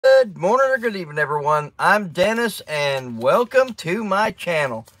Good morning or good evening, everyone. I'm Dennis, and welcome to my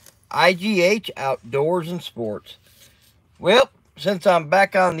channel, IGH Outdoors and Sports. Well, since I'm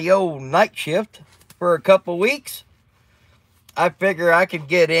back on the old night shift for a couple weeks, I figure I could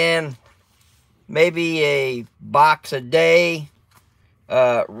get in maybe a box a day,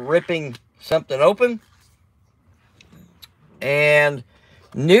 ripping something open. And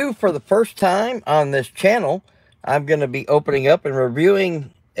new for the first time on this channel, I'm going to be opening up and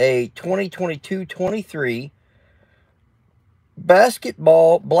reviewing a 2022-23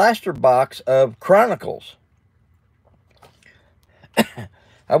 basketball blaster box of Chronicles.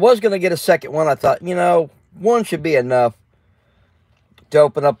 I was going to get a second one. I thought, you know, one should be enough to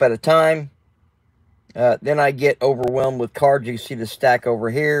open up at a time. Then I get overwhelmed with cards. You see the stack over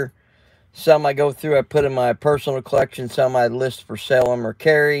here. Some I go through, I put in my personal collection. Some I list for sell them or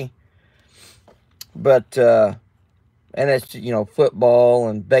carry. But, and it's, you know, football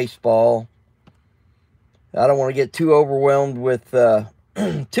and baseball. I don't want to get too overwhelmed with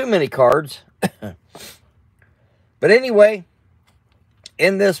too many cards. But anyway,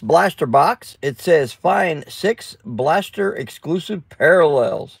 in this blaster box, it says find 6 blaster exclusive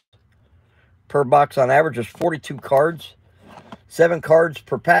parallels. Per box on average is 42 cards. 7 cards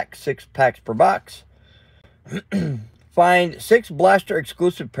per pack, 6 packs per box. Find 6 blaster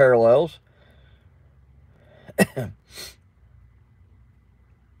exclusive parallels.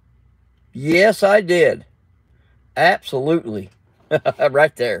 Yes, I did. Absolutely.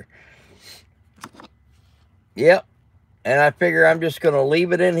 Right there. Yep. And I figure I'm just going to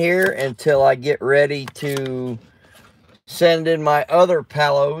leave it in here until I get ready to send in my other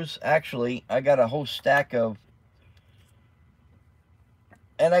palos. Actually, I got a whole stack of,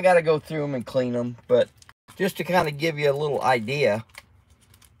 and I got to go through them and clean them. But just to kind of give you a little idea,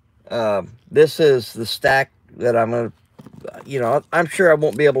 this is the stack that I'm going to, you know, I'm sure I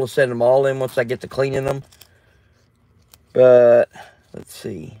won't be able to send them all in once I get to cleaning them. But let's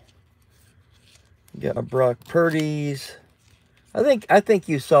see. Got my Brock Purdy's. I think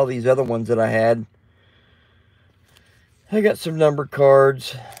you saw these other ones that I had. I got some number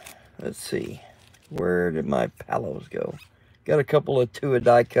cards. Let's see. Where did my palos go? Got a couple of Tua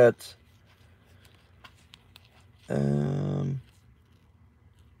die cuts. Oh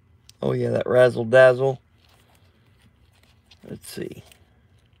yeah, that Razzle Dazzle. Let's see.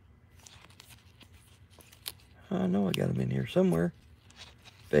 I know I got them in here somewhere.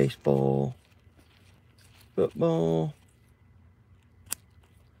 Baseball. Football.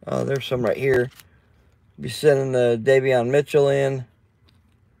 Oh, there's some right here. Be sending the Davion Mitchell in.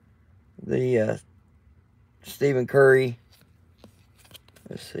 The Stephen Curry.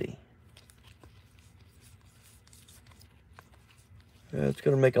 Let's see. It's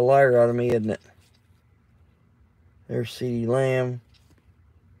going to make a liar out of me, isn't it? There's CeeDee Lamb.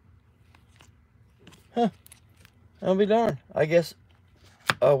 Huh. I'll be darned. I guess.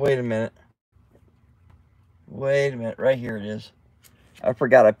 Oh, wait a minute. Wait a minute. Right here it is. I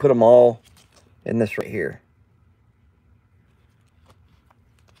forgot I put them all in this right here.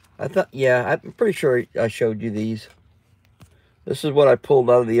 I thought, yeah, I'm pretty sure I showed you these. This is what I pulled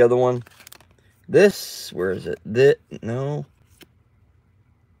out of the other one. This, where is it? No.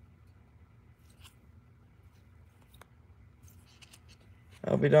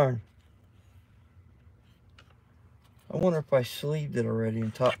 I'll be darned. I wonder if I sleeved it already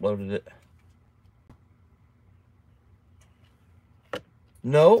and top loaded it.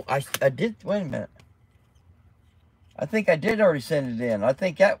 No, I did. Wait a minute. I think I did already send it in. I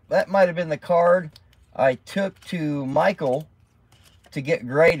think that might have been the card I took to Michael to get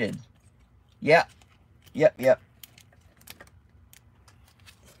graded. Yep. Yep.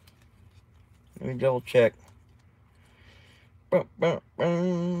 Let me double check. I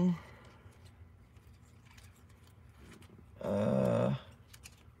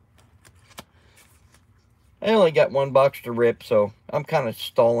only got one box to rip, so I'm kind of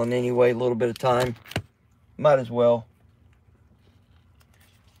stalling anyway, a little bit of time. Might as well.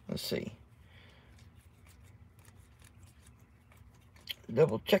 Let's see.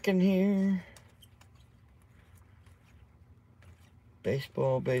 Double checking here.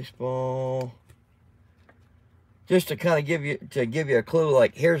 Baseball. Just to kind of give you a clue,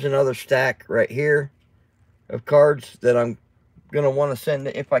 like here's another stack right here of cards that I'm gonna want to send,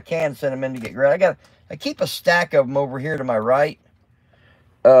 if I can send them in to get graded. I keep a stack of them over here to my right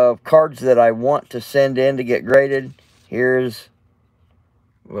of cards that I want to send in to get graded. Here's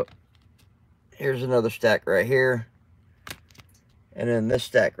another stack right here. And then this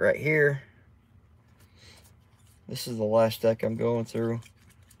stack right here. This is the last stack I'm going through.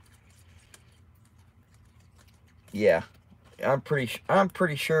 Yeah. I'm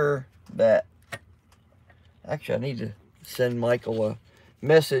pretty sure that, actually I need to send Michael a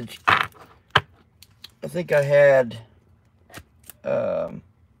message. I think I had I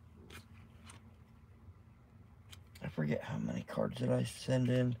forget how many cards did I send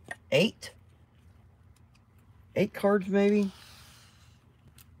in. 8 cards maybe.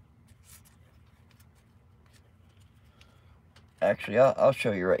 Actually, I'll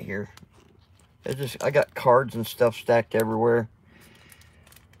show you right here. I got cards and stuff stacked everywhere.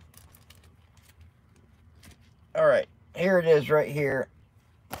 All right, here it is right here.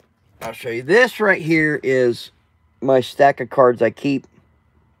 I'll show you. This right here is my stack of cards I keep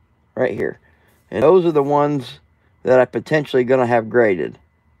right here. And those are the ones that I potentially going to have graded.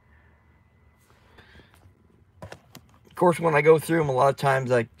 Of course, when I go through them, a lot of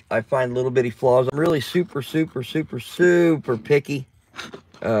times I find little bitty flaws. I'm really super picky.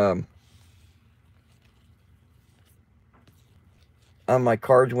 On my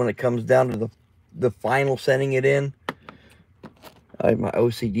cards when it comes down to the final sending it in. My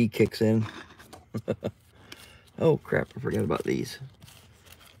OCD kicks in. Oh crap, I forgot about these.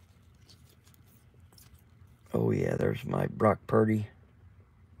 Oh yeah, there's my Brock Purdy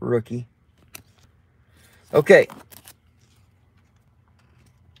rookie. Okay.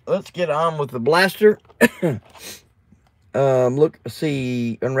 Let's get on with the blaster.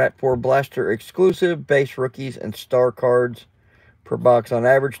 See, unwrap 4 blaster exclusive, base rookies, and star cards per box on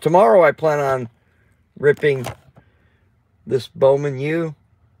average. Tomorrow I plan on ripping this Bowman U.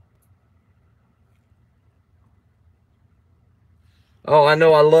 Oh, I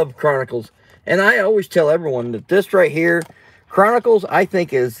know I love Chronicles. And I always tell everyone that this right here, Chronicles, I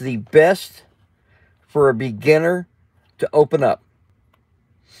think is the best for a beginner to open up.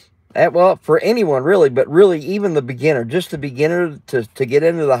 Well, for anyone really, but really even the beginner, just the beginner to get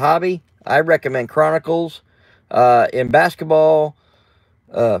into the hobby, I recommend Chronicles. In basketball,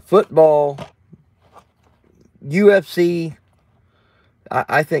 football, UFC,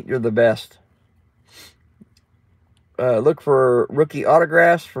 I think you're the best. Look for rookie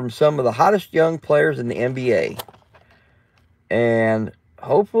autographs from some of the hottest young players in the NBA. And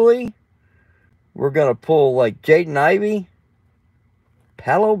hopefully, we're going to pull like Jaden Ivey,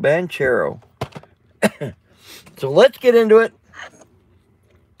 Paolo Banchero. So let's get into it.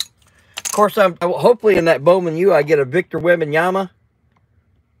 Of course, hopefully in that Bowman U, I get a Victor Wembanyama.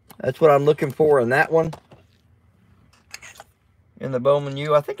 That's what I'm looking for in that one. In the Bowman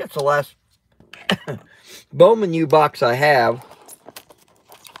U. I think that's the last Bowman U box I have.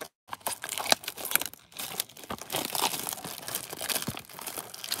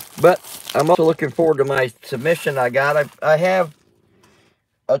 But I'm also looking forward to my submission I got. I have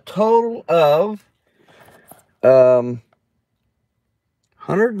a total of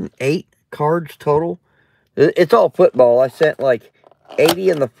 108 cards total. It's all football. I sent like 80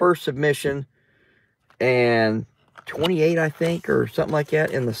 in the first submission and 28, I think, or something like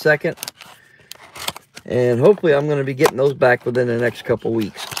that in the second. And hopefully I'm going to be getting those back within the next couple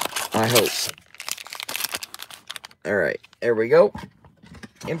weeks. I hope. All right, there we go.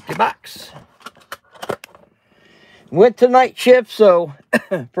 Empty box. Went to night shift, so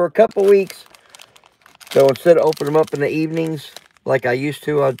for a couple weeks. So instead of opening them up in the evenings like I used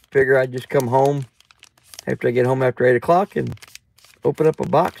to, I figure I'd just come home after I get home after 8 o'clock and open up a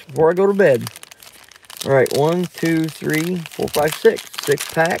box before I go to bed. All right, 1, 2, 3, 4, 5, 6.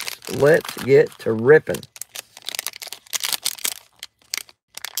 6 packs. Let's get to ripping.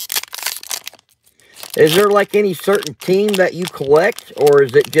 Is there like any certain team that you collect, or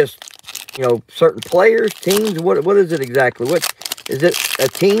is it just, you know, certain players, teams? What is it exactly? What is it? A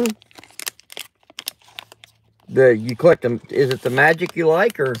team? You collect them? Is it the Magic you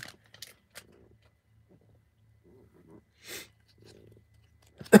like, or?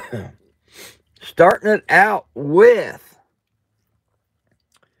 Starting it out with,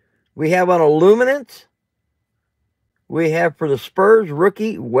 we have on Illuminance. We have for the Spurs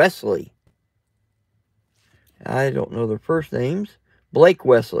rookie Wesley. I don't know their first names. Blake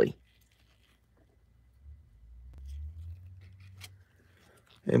Wesley.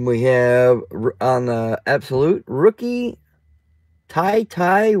 And we have on Absolute rookie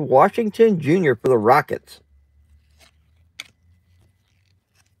Ty Washington Jr. for the Rockets.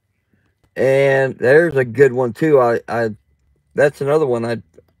 And there's a good one too. That's another one I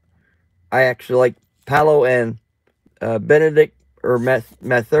actually like. Paolo and Benedict, or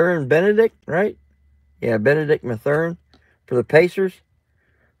Mathurin Benedict, right? Yeah, Benedict Mathurin for the Pacers.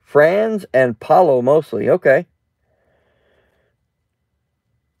 Franz and Paolo mostly. Okay.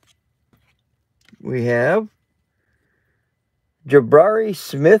 We have Jabari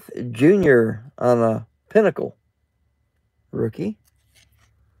Smith Jr. on a Pinnacle. rookie.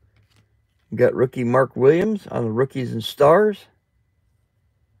 We got rookie Mark Williams on the Rookies and Stars.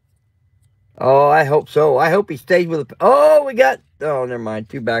 Oh, I hope so. I hope he stays with the... Oh, we got... Oh, never mind.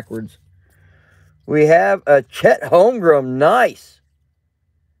 Two backwards. We have a Chet Holmgren. Nice.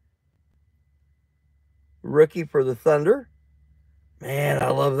 Rookie for the Thunder. Man, I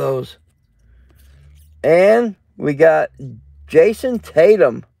love those. And we got Jason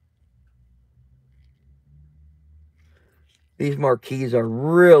Tatum. These marquees are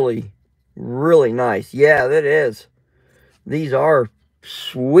really, really nice. Yeah, that is. These are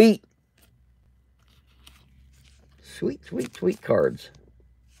sweet. Sweet, sweet, sweet cards.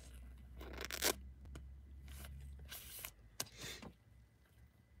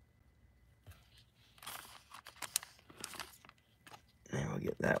 And we'll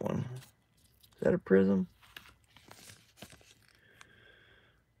get that one. Is that a prism?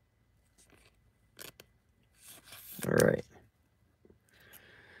 All right.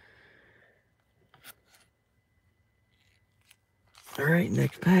 All right,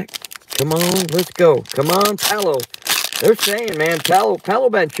 next pack. Come on, let's go. Come on, Paolo. They're saying, man, Paolo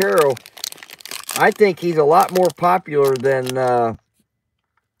Banchero, I think he's a lot more popular than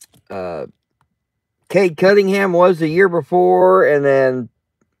Cade Cunningham was the year before, and then,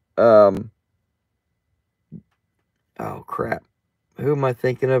 oh, crap. Who am I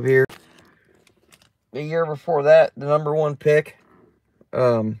thinking of here? The year before that, the #1 pick.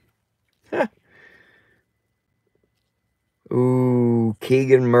 Ooh,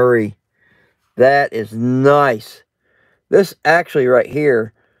 Keegan Murray. That is nice. This actually right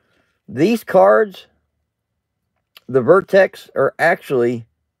here, these cards, the Vertex, are actually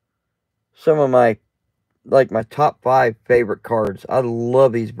some of my, like my top 5 favorite cards. I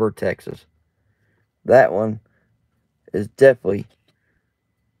love these Vertexes. That one is definitely,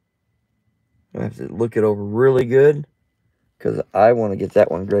 I have to look it over really good because I want to get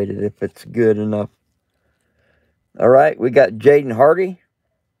that one graded if it's good enough. All right, we got Jaden Hardy.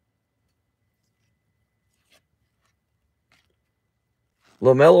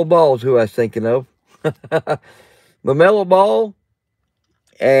 LaMelo Ball is who I was thinking of. LaMelo Ball.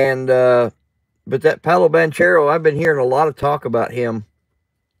 And, but that Paolo Banchero, I've been hearing a lot of talk about him.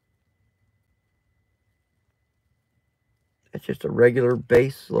 That's just a regular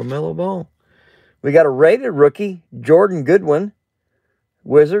base LaMelo Ball. We got a rated rookie, Jordan Goodwin.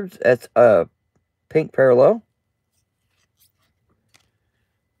 Wizards, that's pink parallel.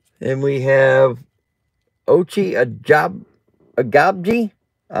 And we have Ochi Agabji.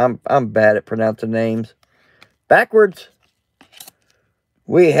 I'm bad at pronouncing names. Backwards.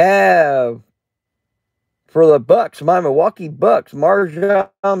 We have, for the Bucks, my Milwaukee Bucks, Marjan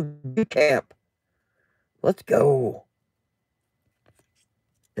Buchamp. Let's go.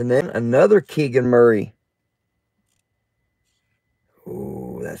 And then another Keegan Murray.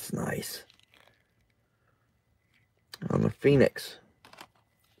 Ooh, that's nice. On the Phoenix.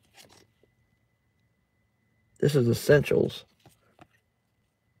 This is Essentials.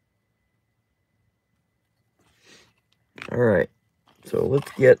 All right. So let's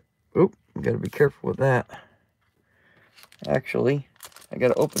get... Oop, I got to be careful with that. Actually, I got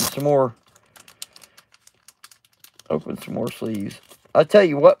to open some more sleeves. I'll tell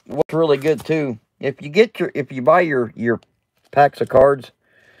you what's really good too. If you buy your packs of cards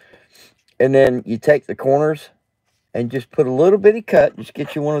and then you take the corners and just put a little bitty cut, just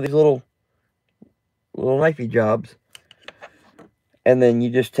get you one of these little knifey jobs, and then you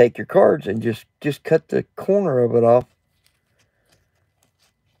just take your cards and just cut the corner of it off.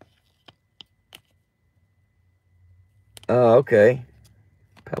 Oh, okay.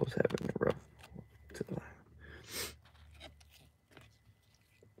 Paolo's having a rough.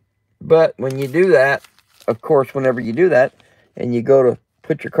 But when you do that, of course, whenever you do that, and you go to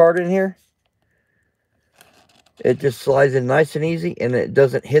put your card in here, it just slides in nice and easy, and it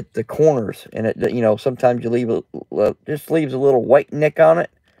doesn't hit the corners. And it, you know, sometimes you leave just leaves a little white nick on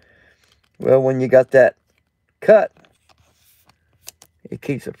it. Well, when you got that cut, it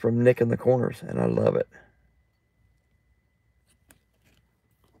keeps it from nicking the corners, and I love it.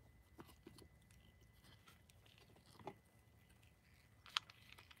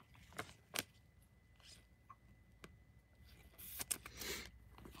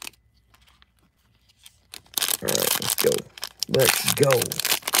 All right, let's go. Let's go.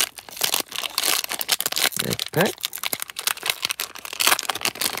 Next pack.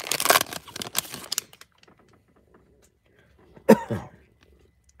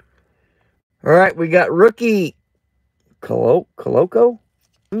 All right, we got rookie Coloco.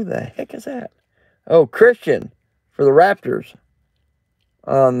 Who the heck is that? Oh, Christian for the Raptors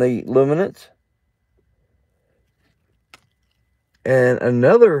on the Luminance. And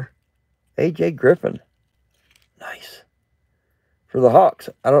another AJ Griffin. Nice. For the Hawks.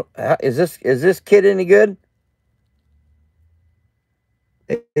 I don't. Is this kid any good?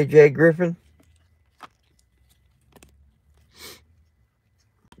 AJ Griffin.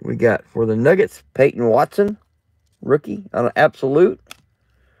 We got for the Nuggets, Peyton Watson, rookie on an absolute.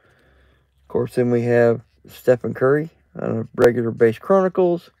 Of course, then we have Stephen Curry on a regular base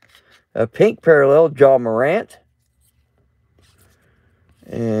Chronicles. A pink parallel, Ja Morant.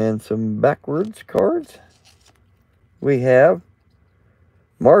 And some backwards cards. We have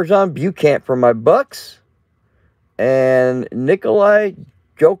Marjan Bucamp for my Bucks. And Nikolai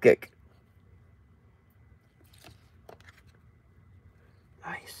Jokic.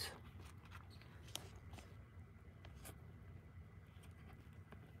 Nice.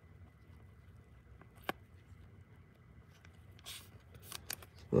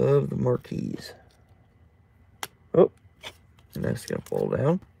 Love the marquees. Oh, and that's going to fall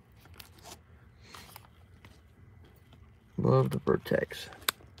down. Love the Vertex.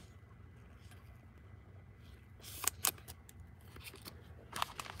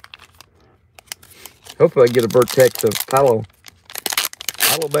 Hopefully I get a Vertex of Paolo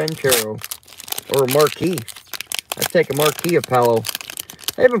Banchero. Or a marquee. I'd take a marquee of Paolo.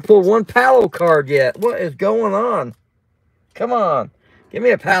 I haven't pulled one Paolo card yet. What is going on? Come on. Give me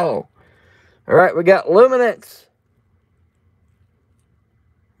a Paolo. All right, we got Luminance.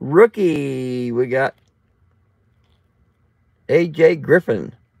 Rookie. We got AJ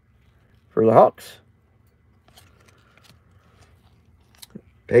Griffin for the Hawks.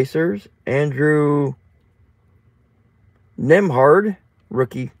 Pacers. Andrew Nembhard,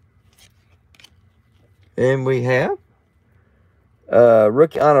 rookie. And we have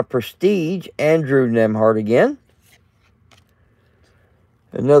rookie on a Prestige, Andrew Nembhard again.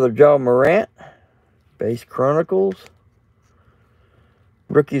 Another Ja Morant, base Chronicles.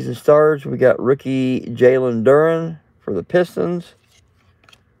 Rookies and stars, we got rookie Jalen Duren for the Pistons.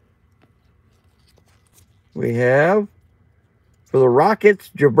 We have, for the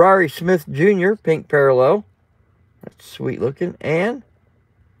Rockets, Jabari Smith Jr., pink parallel. That's sweet looking. And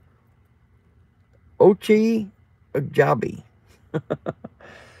Ochi Ajabi.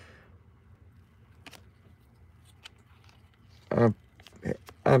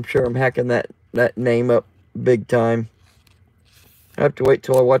 I'm sure I'm hacking that name up big time. I have to wait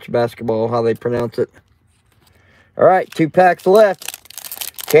till I watch basketball, how they pronounce it. All right, 2 packs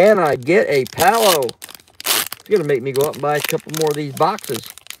left. Can I get a Paolo? It's going to make me go up and buy a couple more of these boxes.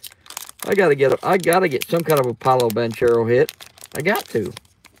 I gotta get some kind of a Paolo Banchero hit. I got to.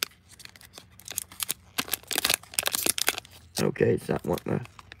 Okay, it's not wanting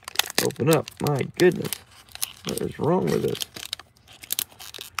to open up. My goodness. What is wrong with this?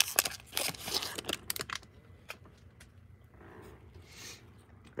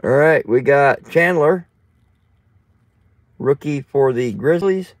 All right, we got Chandler. Rookie for the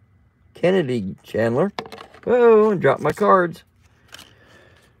Grizzlies. Kennedy Chandler. Oh, and dropped my cards.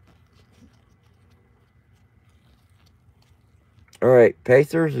 All right,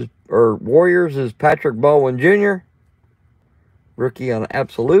 Warriors is Patrick Baldwin Jr. Rookie on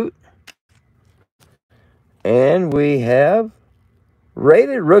absolute. And we have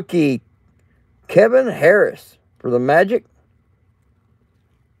rated rookie Kevin Harris for the Magic.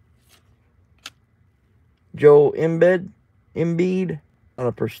 Joel Embiid on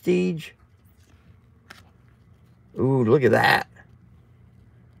a Prestige. Ooh, look at that.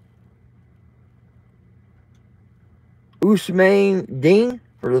 Ousmane Dieng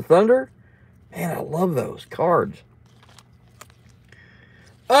for the Thunder. Man, I love those cards.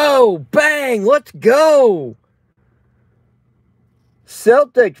 Oh, bang! Let's go!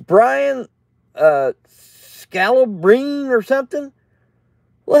 Celtics, Brian Scalabrine or something.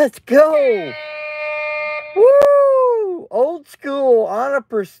 Let's go! Woo! Old school on a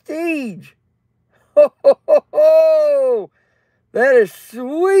Prestige. Ho, ho, ho, ho! That is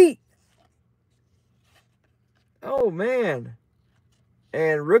sweet. Oh, man.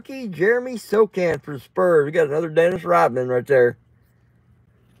 And rookie Jeremy Sokan for Spurs. We got another Dennis Rodman right there.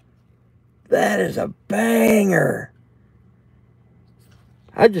 That is a banger.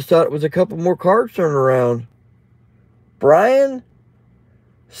 I just thought it was a couple more cards turning around. Brian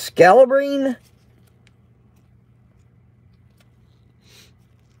Scalabrine.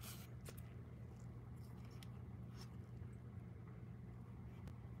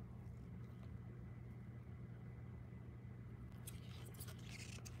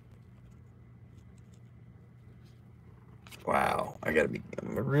 Wow, I'm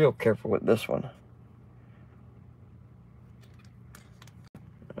real careful with this one.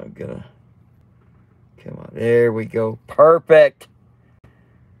 I'm gonna, come on, there we go, perfect.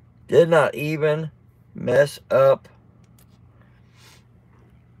 Did not even mess up.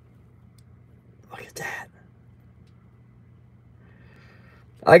 Look at that.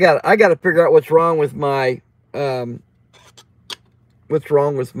 I got to figure out what's wrong with my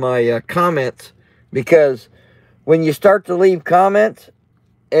comments, because when you start to leave comments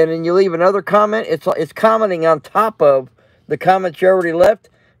and then you leave another comment, it's commenting on top of the comments you already left.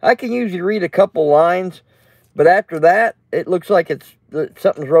 I can usually read a couple lines, but after that, it looks like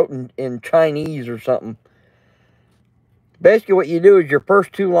something's wrote in Chinese or something. Basically, what you do is your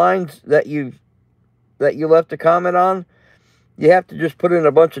first two lines that you left a comment on, you have to just put in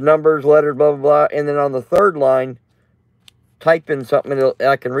a bunch of numbers, letters, blah, blah, blah, and then on the third line, type in something and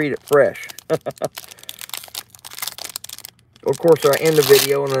I can read it fresh. Of course, I end the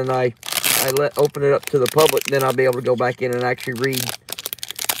video and then I open it up to the public, then I'll be able to go back in and actually read.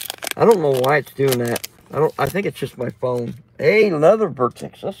 I don't know why it's doing that. I think it's just my phone. Hey, another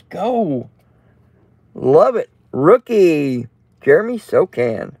Vertex. Let's go. Love it. Rookie. Jeremy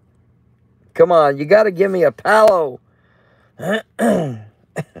Socan. Come on, you got to give me a Palo.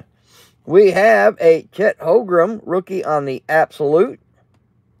 We have a Chet Holmgren rookie on the Absolute.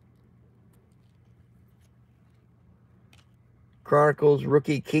 Chronicles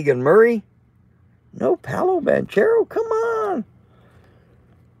rookie Keegan Murray. No Paolo Banchero. Come on.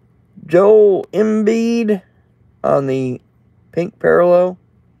 Joel Embiid on the pink parallel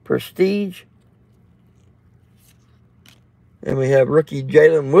Prestige. And we have rookie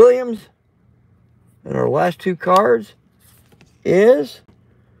Jalen Williams. And our last two cards is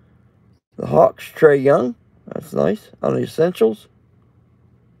the Hawks Trae Young. That's nice. On the Essentials.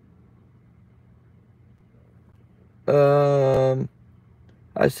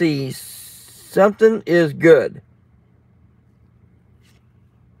 I see something is good.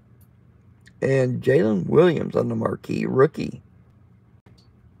 And Jalen Williams on the marquee rookie.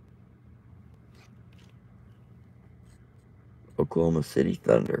 Oklahoma City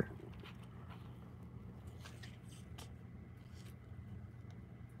Thunder.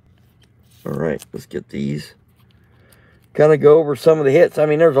 All right, let's get these. Kind of go over some of the hits. I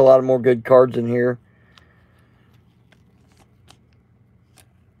mean, there's a lot of more good cards in here.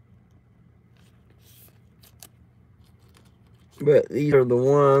 But these are the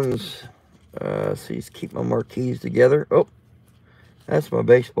ones. See, let's keep my marquees together. Oh, that's my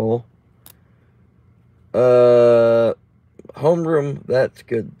baseball. Homeroom, that's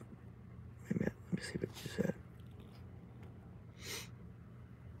good. Wait a minute, let me see what you said.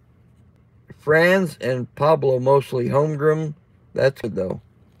 Franz and Pablo mostly Holmgren. That's good though.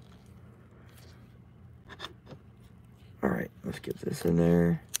 All right, let's get this in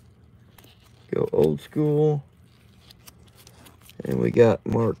there. Go old school. And we got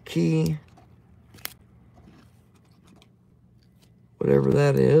marquee. Whatever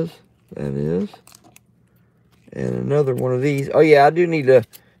that is. That is. And another one of these. Oh yeah, I do need to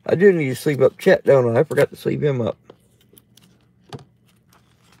sleeve up Chet, don't I? I forgot to sleeve him up.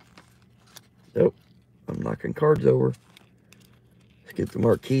 Nope. I'm knocking cards over. Let's get the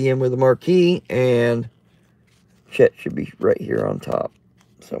marquee in with the marquee, and Chet should be right here on top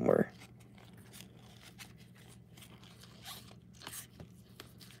somewhere.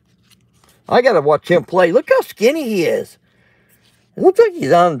 I gotta watch him play. Look how skinny he is. It looks like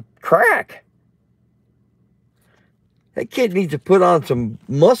he's on crack. That kid needs to put on some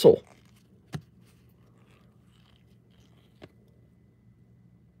muscle.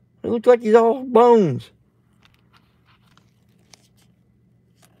 It looks like he's all bones.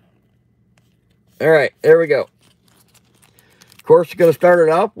 All right, there we go. Of course, we're going to start it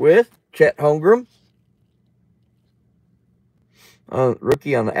off with Chet Holmgren.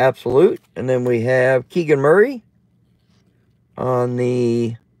 Rookie on the Absolute. And then we have Keegan Murray on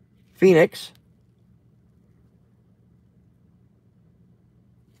the Phoenix.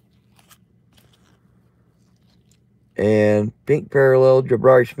 And pink parallel,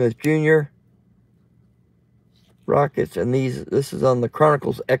 Jabari Smith Jr. Rockets. And this is on the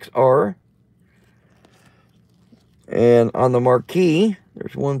Chronicles XR. And on the marquee,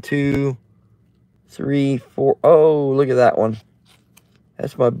 there's 1, 2, 3, 4. Oh, look at that one.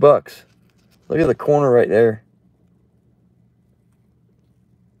 That's my Bucks. Look at the corner right there.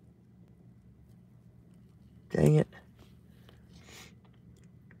 Dang it.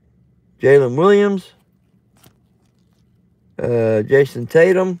 Jalen Williams. Jason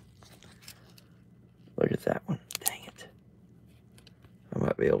Tatum. Look at that one. Dang it. I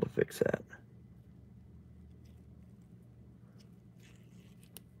might be able to fix that.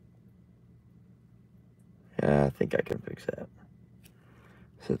 Yeah, I think I can fix that.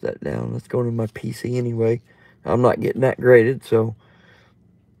 Set that down. Let's go to my PC anyway. I'm not getting that graded, so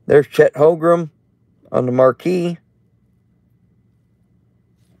There's Chet Holmgren on the marquee.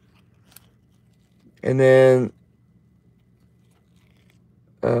 And then,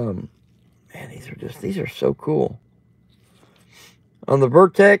 man, these are so cool. On the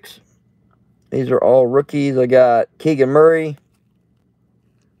Vertex, these are all rookies. I got Keegan Murray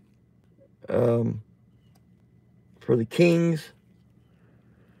for the Kings.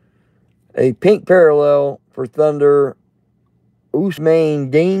 A pink parallel for Thunder,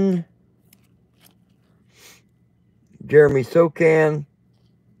 Ousmane Dieng. Jeremy Sokan,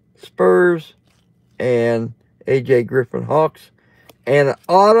 Spurs. And AJ Griffin Hawks. And an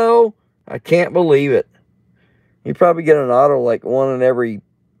auto, I can't believe it. You probably get an auto like one in every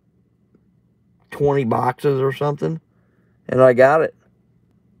 20 boxes or something. And I got it.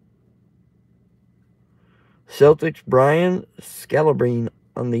 Celtics Brian Scalabrine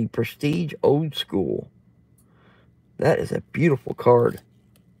on the Prestige Old School. That is a beautiful card.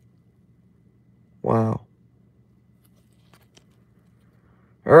 Wow.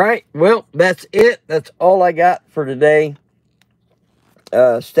 All right, well, that's it. That's all I got for today.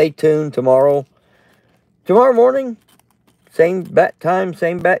 Stay tuned tomorrow. Tomorrow morning, same bat time,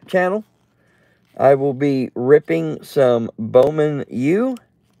 same bat channel. I will be ripping some Bowman U.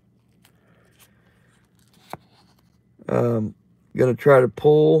 Going to try to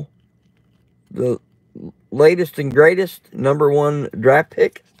pull the latest and greatest #1 draft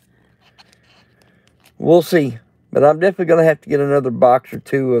pick. We'll see. But I'm definitely going to have to get another box or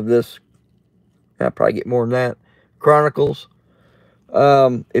two of this. I'll probably get more than that. Chronicles.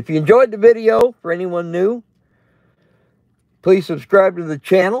 If you enjoyed the video, for anyone new, please subscribe to the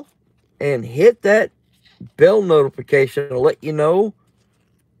channel and hit that bell notification to let you know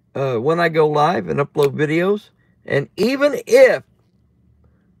when I go live and upload videos. And even if,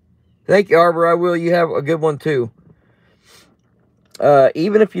 thank you, Arbor, I will. You have a good one too.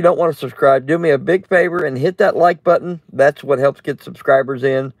 Even if you don't want to subscribe, do me a big favor and hit that like button. That's what helps get subscribers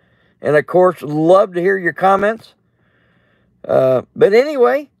in. And, of course, love to hear your comments. But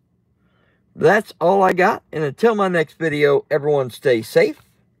anyway, that's all I got. And until my next video, everyone stay safe.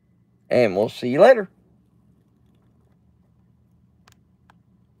 And we'll see you later.